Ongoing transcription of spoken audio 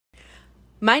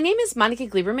My name is Monica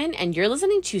Gleiberman, and you're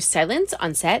listening to Silence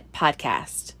on Set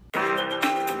podcast.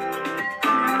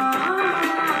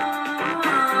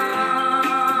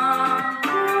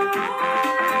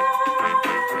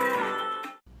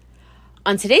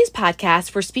 On today's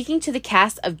podcast, we're speaking to the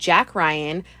cast of Jack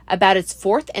Ryan about its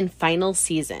fourth and final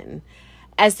season.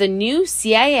 As the new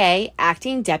CIA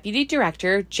acting deputy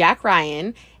director, Jack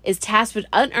Ryan is tasked with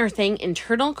unearthing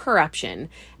internal corruption,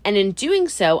 and in doing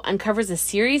so, uncovers a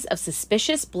series of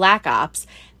suspicious black ops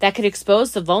that could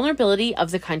expose the vulnerability of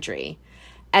the country.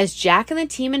 As Jack and the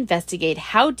team investigate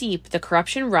how deep the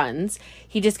corruption runs,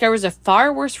 he discovers a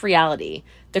far worse reality: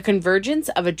 the convergence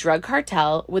of a drug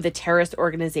cartel with a terrorist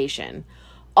organization,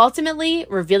 ultimately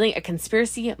revealing a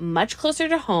conspiracy much closer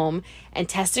to home and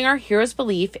testing our hero's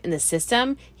belief in the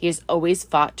system he has always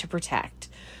fought to protect.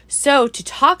 So, to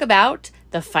talk about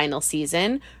the final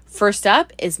season, first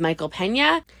up is Michael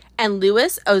Pena and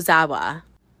Louis Ozawa. All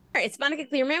right, it's Monica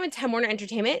Gleiberman with Time Warner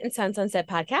Entertainment and Silence on Set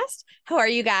podcast. How are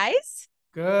you guys?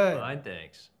 Good. Fine,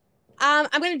 thanks. I'm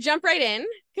going to jump right in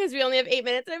because we only have 8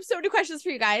 minutes and I have so many questions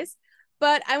for you guys.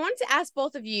 But I wanted to ask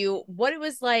both of you what it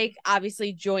was like,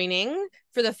 obviously, joining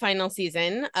for the final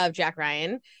season of Jack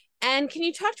Ryan. And can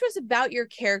you talk to us about your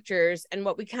characters and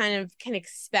what we kind of can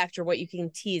expect or what you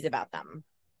can tease about them?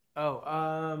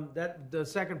 That the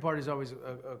second part is always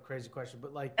a crazy question,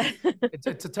 but like it's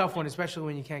a tough one, especially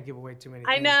when you can't give away too many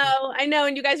things. I know,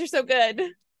 and you guys are so good.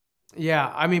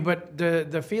 Yeah, I mean, but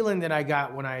the feeling that I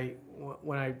got when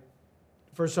I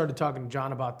first started talking to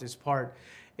John about this part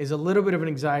is a little bit of an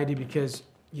anxiety, because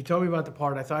you told me about the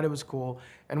part, I thought it was cool,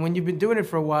 and when you've been doing it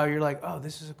for a while, you're like, oh,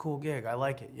 this is a cool gig, I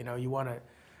like it. You know, you want to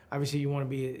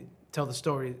tell the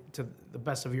story to the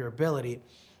best of your ability.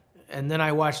 And then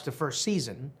I watched the first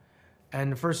season,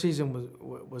 and the first season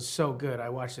was so good. I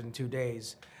watched it in 2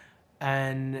 days,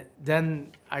 and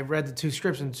then I read the 2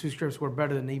 scripts, and the 2 scripts were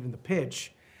better than even the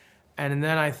pitch. And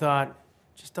then I thought,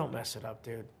 just don't mess it up,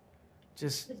 dude.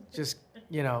 Just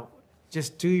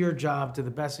do your job to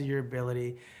the best of your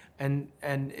ability. And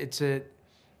it's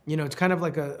it's kind of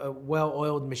like a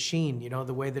well-oiled machine, you know,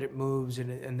 the way that it moves,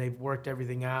 and they've worked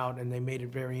everything out, and they made it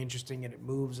very interesting, and it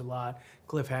moves a lot.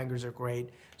 Cliffhangers are great.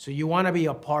 So you want to be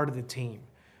a part of the team.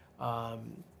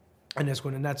 And this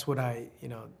one, and that's what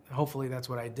hopefully that's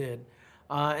what I did.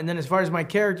 And then as far as my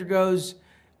character goes,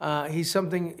 he's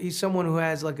someone who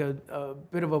has like a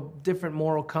bit of a different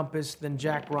moral compass than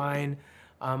Jack Ryan.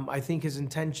 I think his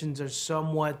intentions are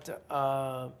somewhat,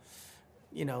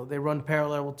 they run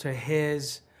parallel to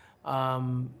his,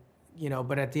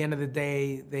 but at the end of the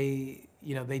day,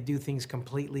 they do things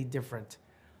completely different.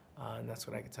 And that's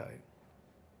what I can tell you.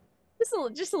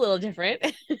 Just a little different.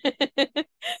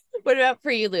 What about for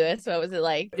you, Louis? What was it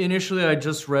like? Initially, I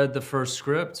just read the first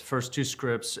 2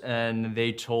 scripts, and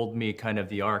they told me kind of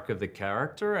the arc of the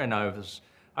character, and I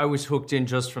was hooked in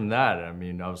just from that. I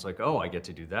mean, I was like, oh, I get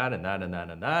to do that and that and that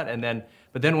and that.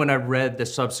 But then when I read the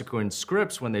subsequent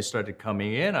scripts, when they started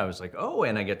coming in, I was like, oh,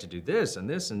 and I get to do this and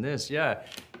this and this. Yeah,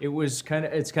 it's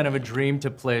kind of a dream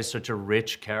to play such a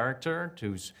rich character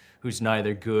who's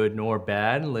neither good nor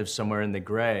bad and lives somewhere in the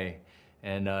gray.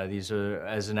 And these are,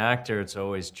 as an actor, it's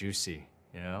always juicy,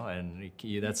 and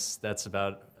that's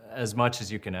about as much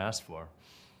as you can ask for.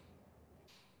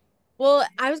 Well,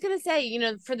 I was going to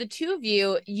say, for the two of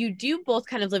you, you do both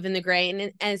kind of live in the gray,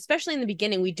 and especially in the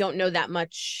beginning, we don't know that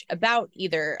much about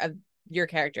either of your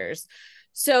characters.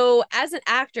 So as an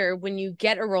actor, when you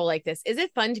get a role like this, is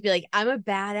it fun to be like, I'm a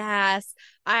badass?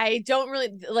 I don't really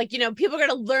people are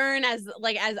going to learn as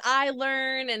I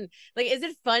learn. And is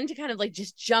it fun to kind of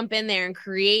just jump in there and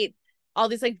create all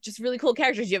these just really cool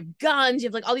characters? You have guns, you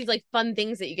have all these fun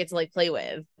things that you get to play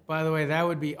with. By the way, that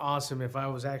would be awesome if I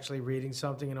was actually reading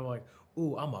something and I'm like,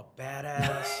 ooh, I'm a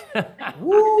badass.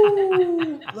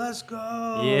 Woo, let's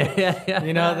go.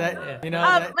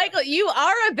 Yeah. Michael, you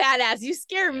are a badass. You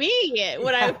scare me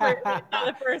when I first saw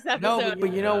the first episode. No,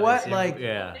 but you know what?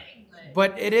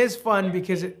 But it is fun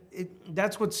because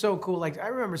that's what's so cool. I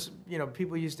remember,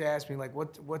 people used to ask me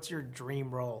what's your dream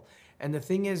role? And the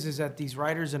thing is that these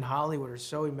writers in Hollywood are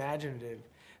so imaginative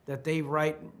that they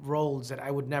write roles that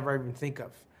I would never even think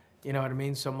of. You know what I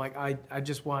mean? So I'm like, I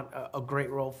just want a great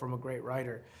role from a great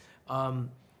writer.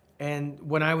 And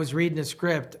when I was reading the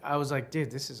script, I was like,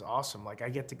 dude, this is awesome. I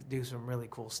get to do some really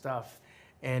cool stuff.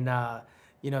 And,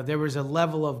 there was a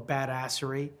level of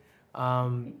badassery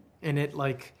in it.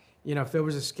 If there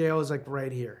was a scale, it's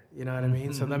right here. You know what I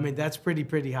mean? So, that's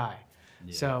pretty high.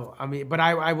 Yeah. So, but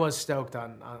I was stoked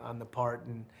on the part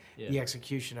and the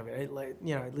execution of it,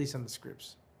 at least on the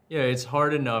scripts. Yeah, it's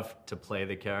hard enough to play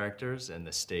the characters and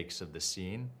the stakes of the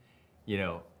scene.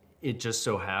 it just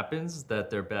so happens that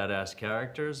they're badass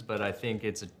characters, but I think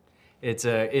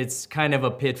it's kind of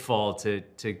a pitfall to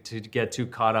get too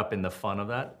caught up in the fun of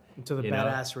that. Into the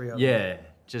badassery of it. Yeah,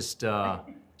 just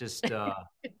Michael's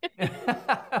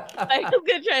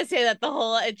gonna try to say that the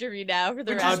whole interview now for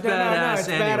the rest. No, it's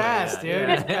anyway, badass, dude.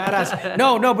 yeah. It's badass.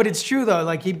 No, but it's true though.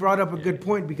 Like he brought up a good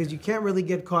point because you can't really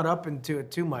get caught up into it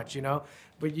too much, you know.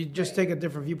 But you just take a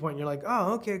different viewpoint. And you're like,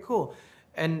 oh, okay, cool,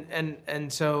 and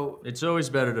so It's always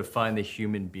better to find the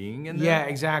human being in there. yeah,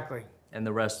 exactly. And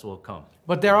the rest will come.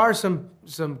 But there are some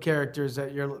characters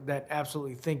that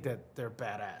absolutely think that they're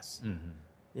badass,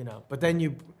 you know. But then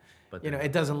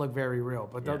it doesn't look very real.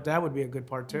 But that would be a good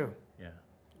part too. Yeah.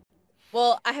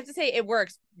 Well, I have to say it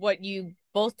works what you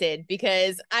both did,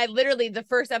 because I literally the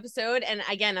first episode, and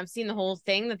again, I've seen the whole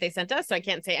thing that they sent us, so I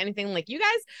can't say anything like you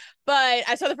guys, but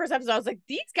I saw the first episode. I was like,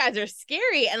 these guys are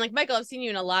scary. And like Michael, I've seen you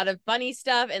in a lot of funny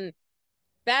stuff and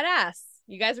badass.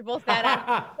 You guys are both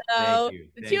badass. So Thank you.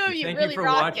 the Thank two of you. you Thank really you for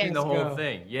rock watching it. the whole go.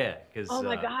 thing. Yeah, because Oh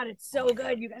my God, it's so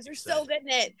good. You guys are so good in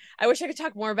it. I wish I could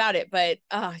talk more about it, but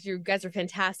you guys are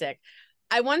fantastic.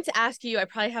 I wanted to ask you, I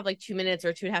probably have like 2 minutes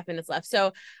or 2.5 minutes left.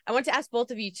 So I want to ask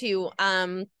both of you too.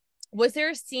 Was there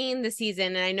a scene this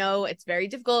season, and I know it's very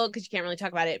difficult because you can't really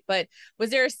talk about it, but was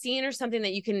there a scene or something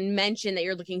that you can mention that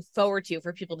you're looking forward to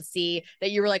for people to see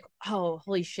that you were like, oh,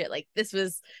 holy shit, like this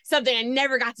was something I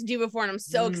never got to do before and I'm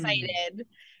so excited.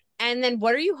 And then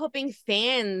what are you hoping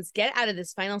fans get out of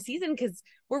this final season? Because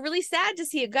we're really sad to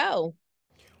see it go.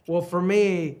 Well, for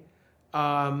me,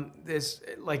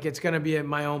 it's going to be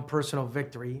my own personal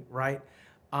victory, right?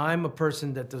 I'm a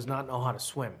person that does not know how to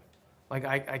swim. Like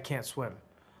I can't swim.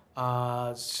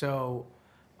 So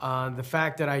the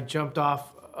fact that I jumped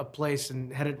off a place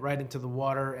and headed right into the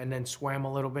water and then swam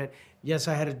a little bit. Yes,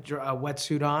 I had a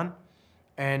wetsuit on.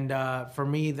 And for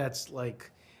me, that's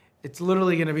like, it's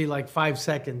literally going to be like 5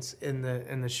 seconds in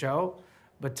the show.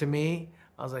 But to me,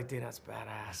 I was like, dude, that's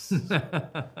badass.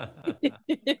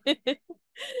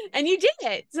 And you did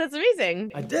it. So that's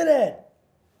amazing. I did it.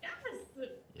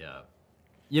 Yeah.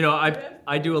 You know,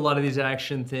 I do a lot of these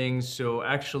action things. So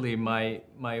actually my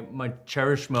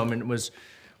cherished moment was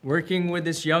working with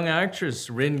this young actress,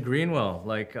 Rin Greenwell.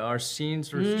 Like our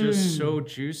scenes were just so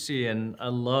juicy, and I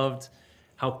loved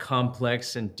how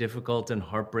complex and difficult and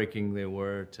heartbreaking they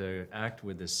were to act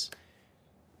with this,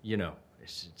 you know.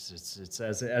 It's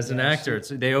as an actor,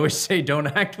 they always say don't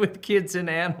act with kids and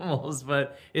animals,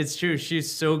 but it's true.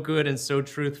 She's so good and so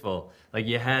truthful. Like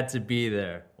you had to be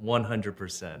there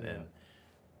 100%. And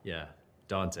yeah,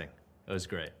 daunting. It was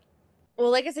great.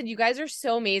 Well, like I said, you guys are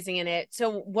so amazing in it.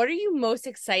 So what are you most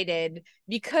excited?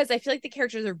 Because I feel like the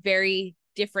characters are very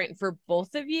different for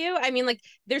both of you. I mean, like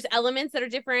there's elements that are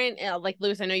different. Like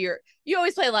Lewis, I know you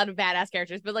always play a lot of badass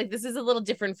characters, but like this is a little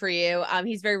different for you.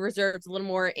 He's very reserved, a little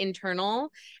more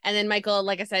internal. And then Michael,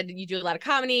 like I said, you do a lot of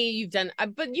comedy. You've done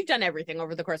everything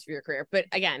over the course of your career. But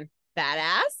again,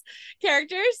 badass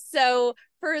characters. So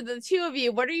for the two of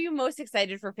you, what are you most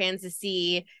excited for fans to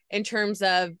see in terms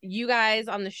of you guys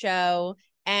on the show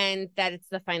and that it's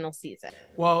the final season?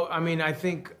 Well, I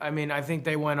think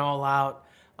they went all out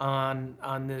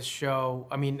on this show.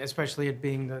 I mean, especially it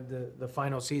being the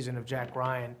final season of Jack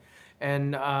Ryan.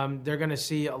 And they're going to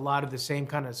see a lot of the same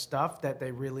kind of stuff that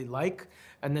they really like,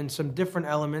 and then some different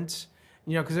elements,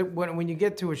 you know, because when you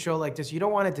get to a show like this, you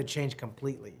don't want it to change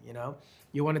completely, you know?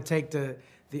 You want to take the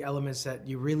elements that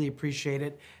you really appreciate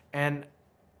it. And,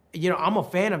 you know, I'm a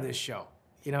fan of this show,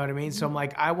 you know what I mean? So I'm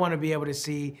like, I want to be able to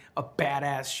see a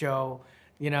badass show,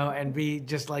 you know, and be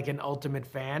just like an ultimate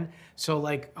fan. So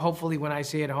like, hopefully when I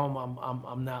see it at home,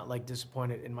 I'm not like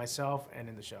disappointed in myself and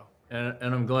in the show. And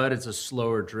I'm glad it's a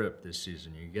slower drip this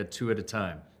season. You get 2 at a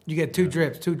time. You get two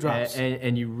drops.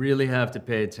 And you really have to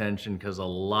pay attention because a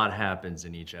lot happens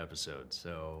in each episode.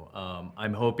 So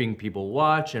I'm hoping people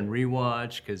watch and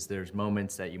rewatch because there's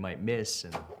moments that you might miss.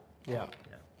 And Yeah.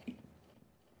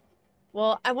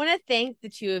 Well, I want to thank the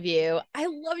two of you. I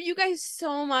love you guys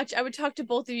so much. I would talk to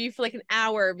both of you for like an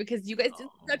hour because you guys did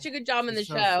such a good job on the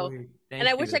show. Sweet. And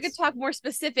I wish I could talk more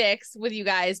specifics with you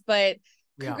guys, but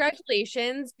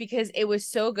congratulations, because it was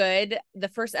so good. The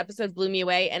first episode blew me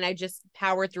away and I just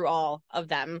powered through all of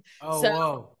them. Oh, so,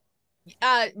 whoa.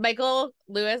 Michael,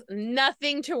 Lewis,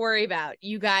 nothing to worry about.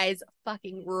 You guys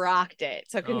fucking rocked it.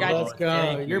 So congratulations. Let's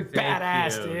go. You're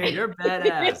badass, dude. You're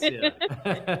badass.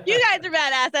 Yeah. You guys are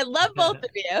badass. I love both of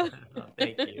you.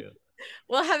 Thank you.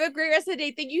 Well, have a great rest of the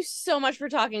day. Thank you so much for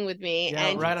talking with me. Yeah,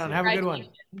 and right on. Have a good one.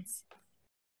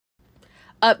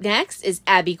 Up next is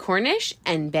Abby Cornish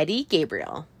and Betty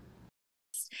Gabriel.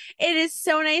 It is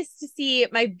so nice to see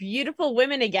my beautiful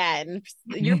women again.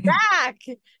 You're back.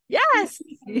 Yes.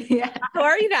 Yeah. How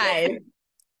are you guys?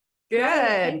 Good.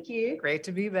 Thank you. Great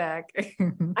to be back.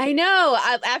 I know.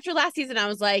 After last season, I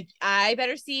was like, I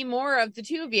better see more of the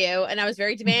two of you, and I was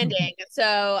very demanding.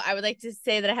 So I would like to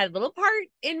say that I had a little part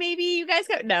in maybe you guys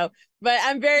got no, but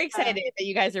I'm very excited that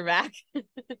you guys are back.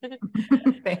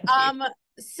 Thank you.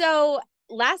 So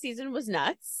last season was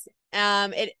nuts.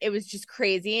 It was just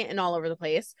crazy and all over the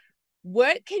place.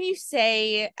 What can you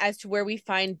say as to where we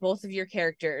find both of your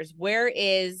characters? Where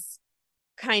is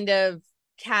kind of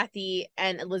Kathy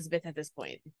and Elizabeth at this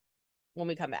point when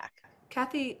we come back?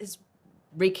 Kathy has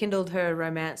rekindled her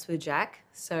romance with Jack.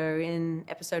 So in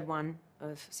episode 1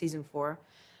 of season 4,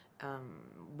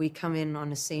 we come in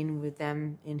on a scene with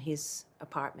them in his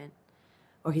apartment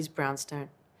or his brownstone,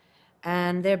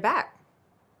 and they're back.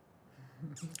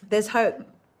 There's hope.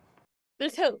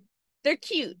 There's hope. They're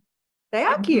cute. They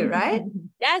are cute, right?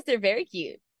 Yes, they're very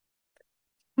cute.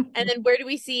 And then where do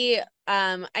we see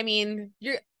I mean,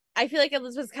 I feel like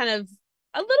Elizabeth's kind of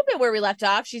a little bit where we left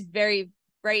off. She's very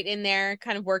right in there,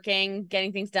 kind of working,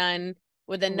 getting things done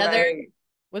with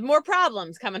with more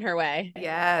problems coming her way.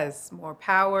 Yes, more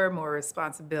power, more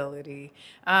responsibility.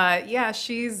 Yeah,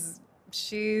 she's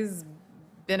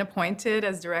been appointed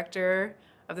as director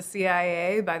of the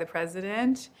CIA by the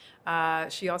president.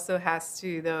 She also has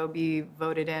to, though, be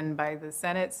voted in by the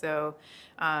Senate. So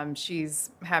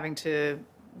she's having to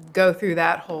go through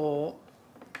that whole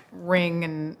ring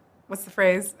and what's the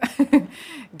phrase?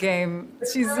 Game.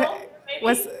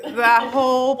 What's that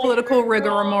whole political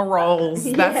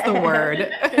rigmaroles? That's the word.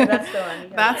 That's the one.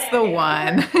 That's the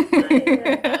one.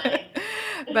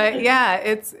 But yeah,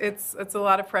 it's a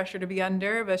lot of pressure to be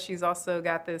under. But she's also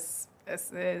got this.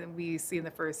 We see in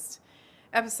the first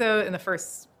episode, in the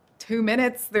first 2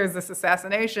 minutes, there's this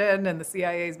assassination, and the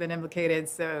CIA has been implicated.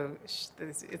 So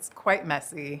it's quite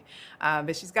messy.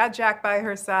 But she's got Jack by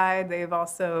her side. They've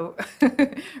also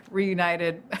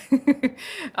reunited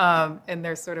in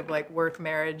their sort of like work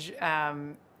marriage.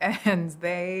 And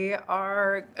they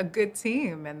are a good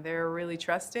team, and they're really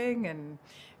trusting, and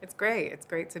it's great. It's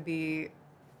great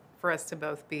for us to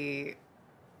both be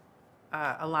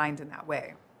aligned in that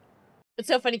way. It's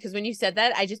so funny because when you said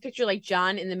that, I just picture like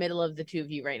John in the middle of the two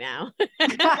of you right now.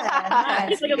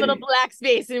 It's like a little black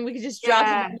space, and we could just drop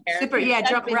him in there. Super, yeah,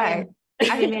 drop right.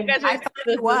 I mean, I thought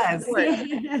it was.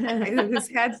 His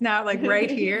head's now like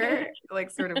right here, like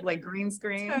sort of like green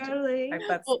screen. Totally.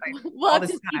 That's We'll all have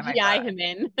this to time. CGI him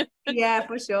in. Yeah,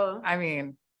 for sure. I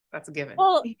mean, that's a given.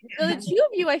 Well, the two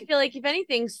of you, I feel like, if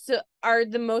anything, are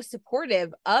the most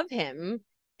supportive of him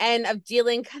and of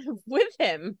dealing kind of with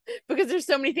him, because there's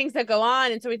so many things that go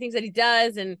on and so many things that he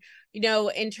does. And, you know,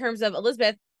 in terms of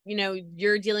Elizabeth, you know,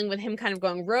 you're dealing with him kind of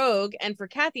going rogue. And for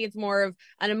Kathy, it's more of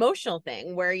an emotional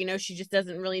thing where, you know, she just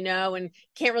doesn't really know and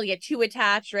can't really get too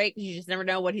attached, right? Because you just never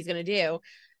know what he's going to do.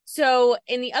 So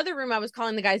in the other room, I was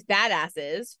calling the guys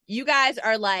badasses. You guys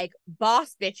are like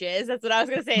boss bitches. That's what I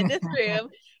was going to say in this room.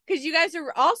 Because you guys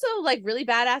are also like really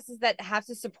badasses that have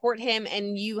to support him,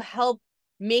 and you help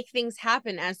make things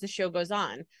happen as the show goes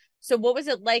on. So what was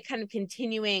it like kind of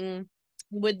continuing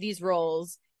with these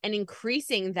roles and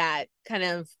increasing that kind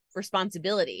of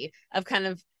responsibility of kind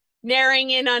of narrowing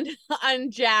in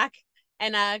on Jack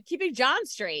and keeping John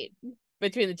straight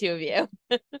between the two of you?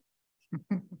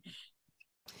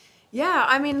 Yeah,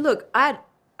 I mean, look, I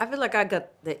feel like I got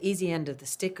the easy end of the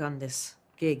stick on this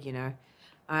gig, you know.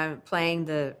 I'm playing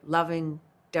the loving,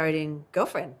 doting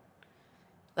girlfriend.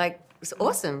 Like, it's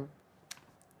awesome.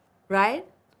 Right?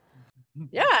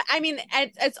 Yeah, I mean,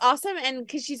 it's awesome, and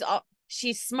because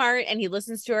she's smart, and he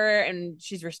listens to her, and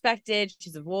she's respected.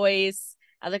 She's a voice.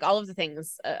 I like all of the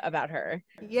things about her.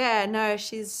 Yeah, no,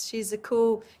 she's a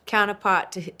cool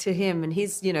counterpart to him, and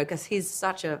he's, you know, because he's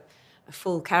such a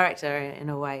full character in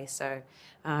a way. So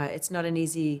it's not an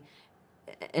easy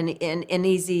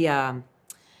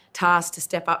task to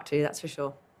step up to. That's for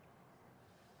sure.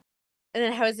 And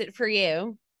then how is it for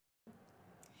you?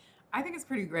 I think it's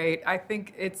pretty great. I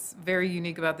think it's very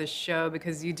unique about this show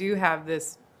because you do have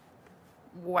this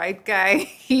white guy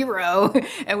hero,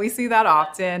 and we see that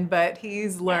often, but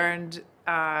he's learned,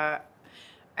 I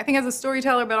think as a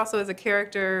storyteller, but also as a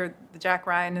character, Jack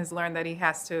Ryan has learned that he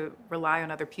has to rely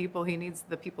on other people. He needs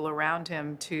the people around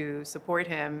him to support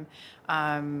him.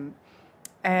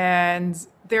 And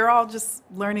they're all just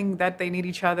learning that they need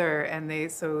each other,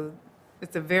 so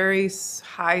it's a very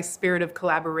high spirit of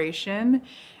collaboration.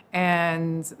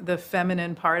 And the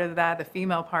feminine part of that, the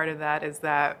female part of that, is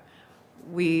that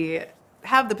we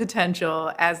have the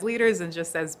potential as leaders and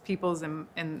just as peoples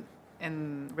in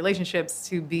relationships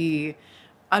to be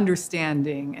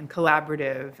understanding and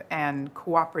collaborative and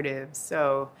cooperative.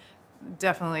 So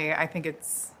definitely, I think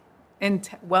it's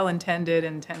well-intended,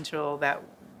 intentional that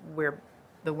we're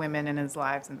the women in his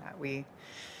lives and that we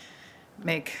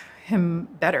make him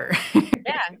better.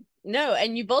 Yeah, no,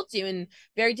 and you both do in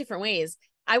very different ways.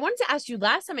 I wanted to ask you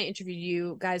last time I interviewed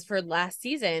you guys for last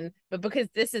season, but because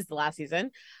this is the last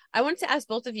season, I wanted to ask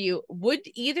both of you, would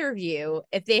either of you,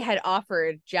 if they had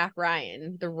offered Jack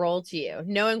Ryan the role to you,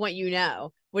 knowing what you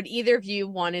know, would either of you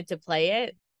wanted to play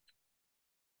it?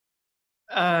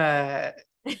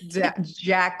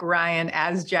 Jack Ryan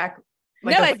as Jack.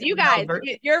 Like no, as you guys,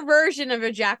 your version of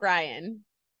a Jack Ryan.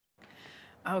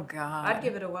 Oh God, I'd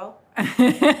give it a whirl.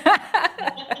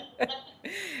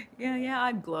 Yeah,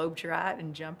 I'd globetrot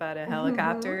and jump out of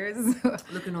helicopters,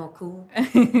 looking all cool,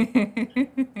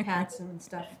 hats and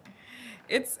stuff.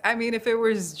 I mean, if it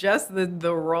was just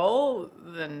the role,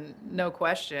 then no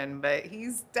question. But he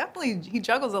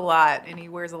juggles a lot and he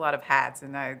wears a lot of hats.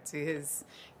 And to his,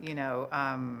 I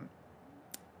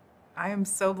am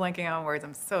so blanking on words.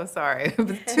 I'm so sorry.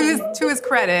 But to his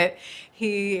credit,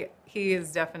 he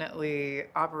is definitely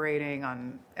operating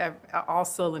on all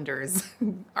cylinders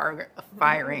are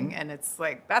firing, and it's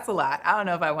like that's a lot. I don't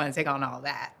know if I want to take on all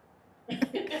that.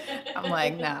 I'm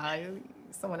like, nah,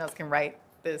 someone else can write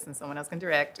this and someone else can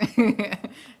direct,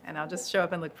 and I'll just show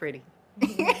up and look pretty. No,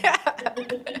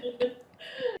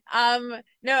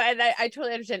 and I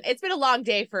totally understand. It's been a long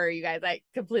day for you guys. I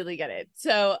completely get it.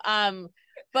 So,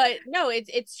 but no,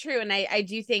 it's true. And I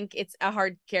do think it's a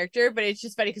hard character, but it's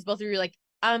just funny because both of you are like,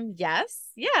 yes,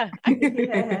 yeah.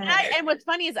 And what's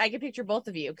funny is I could picture both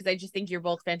of you because I just think you're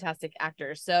both fantastic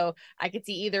actors. So I could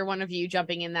see either one of you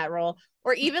jumping in that role,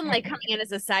 or even like coming in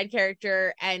as a side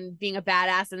character and being a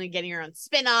badass and then getting your own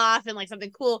spin-off and like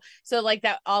something cool. So like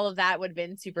that, all of that would have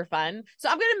been super fun. So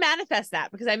I'm going to manifest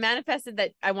that because I manifested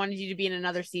that I wanted you to be in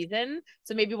another season.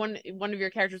 So maybe one of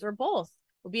your characters or both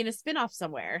will be in a spin-off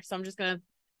somewhere. So I'm just going to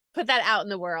put that out in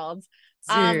the world.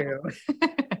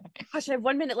 Gosh, I have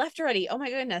 1 minute left already. Oh my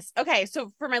goodness. Okay,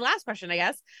 so for my last question, I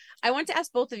guess, I want to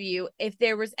ask both of you if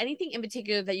there was anything in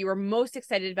particular that you were most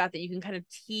excited about that you can kind of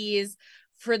tease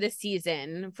for the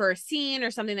season, for a scene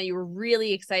or something that you were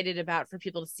really excited about for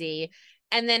people to see.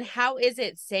 And then how is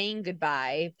it saying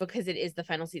goodbye because it is the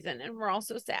final season and we're all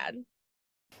so sad?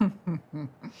 Oh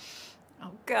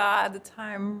God, the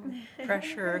time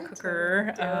pressure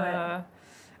cooker.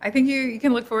 I think you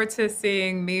can look forward to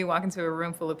seeing me walk into a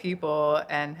room full of people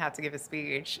and have to give a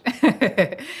speech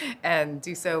and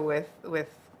do so with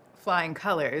flying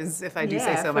colors, if I do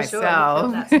say so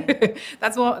myself. Sure.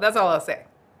 That's all I'll say.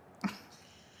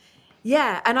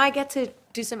 Yeah, and I get to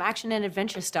do some action and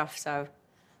adventure stuff, so.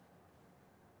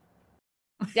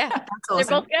 Yeah, they're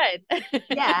both good.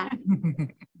 Yeah.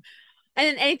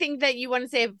 And anything that you want to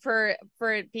say for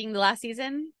it being the last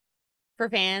season for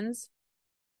fans?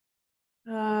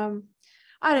 I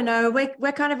don't know.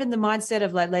 We're kind of in the mindset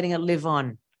of like letting it live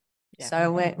on. Yeah.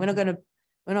 So we're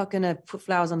not gonna put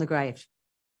flowers on the grave.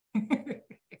 I like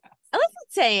that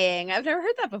saying. I've never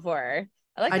heard that before.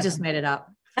 I just made it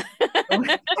up.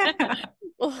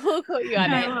 We'll quote you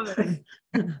on it.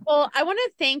 Well, I want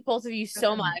to thank both of you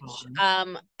so much.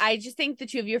 I just think the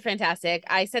two of you are fantastic.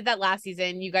 I said that last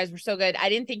season. You guys were so good. I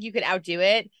didn't think you could outdo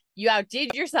it. You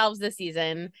outdid yourselves this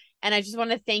season. And I just want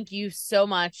to thank you so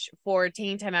much for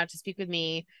taking time out to speak with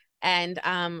me. And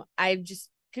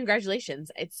congratulations.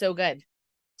 It's so good.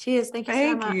 Cheers. Thank you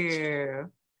so much. Thank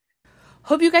you.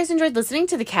 Hope you guys enjoyed listening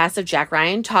to the cast of Jack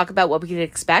Ryan talk about what we could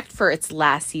expect for its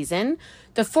last season.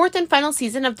 The fourth and final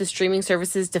season of the streaming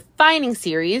service's defining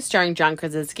series, starring John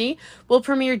Krasinski, will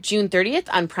premiere June 30th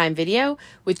on Prime Video,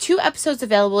 with 2 episodes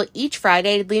available each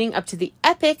Friday leading up to the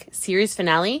epic series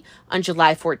finale on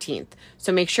July 14th.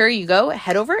 So make sure you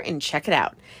head over and check it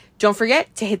out. Don't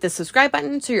forget to hit the subscribe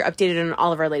button so you're updated on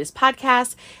all of our latest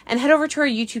podcasts, and head over to our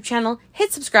YouTube channel,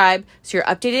 hit subscribe so you're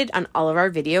updated on all of our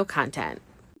video content.